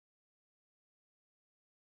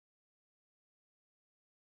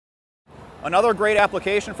Another great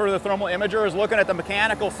application for the thermal imager is looking at the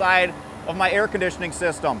mechanical side of my air conditioning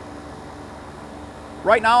system.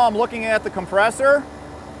 Right now I'm looking at the compressor,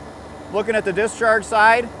 looking at the discharge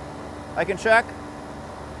side. I can check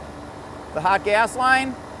the hot gas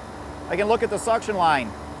line. I can look at the suction line.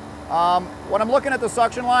 When I'm looking at the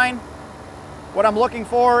suction line, what I'm looking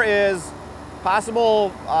for is possible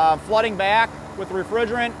flooding back with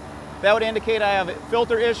refrigerant. That would indicate I have a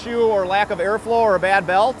filter issue or lack of airflow or a bad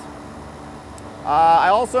belt. I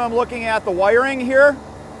also am looking at the wiring here,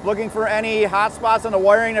 looking for any hot spots on the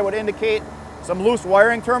wiring that would indicate some loose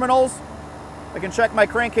wiring terminals. I can check my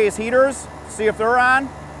crankcase heaters, see if they're on.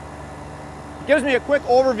 It gives me a quick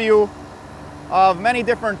overview of many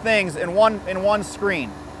different things in one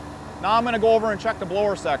screen. Now I'm going to go over and check the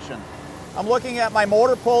blower section. I'm looking at my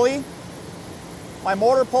motor pulley. My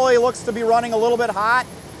motor pulley looks to be running a little bit hot.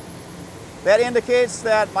 That indicates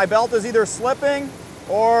that my belt is either slipping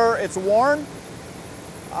or it's worn.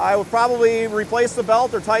 I would probably replace the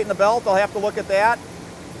belt or tighten the belt. I'll have to look at that.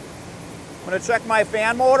 I'm going to check my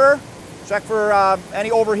fan motor, check for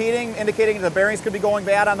any overheating, indicating the bearings could be going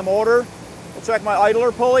bad on the motor. We'll check my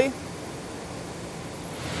idler pulley.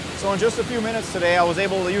 So in just a few minutes today, I was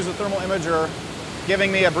able to use the thermal imager, giving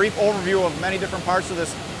me a brief overview of many different parts of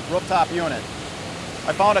this rooftop unit.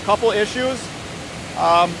 I found a couple issues,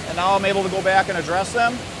 and now I'm able to go back and address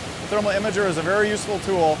them. The thermal imager is a very useful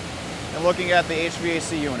tool in looking at the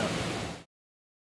HVAC unit.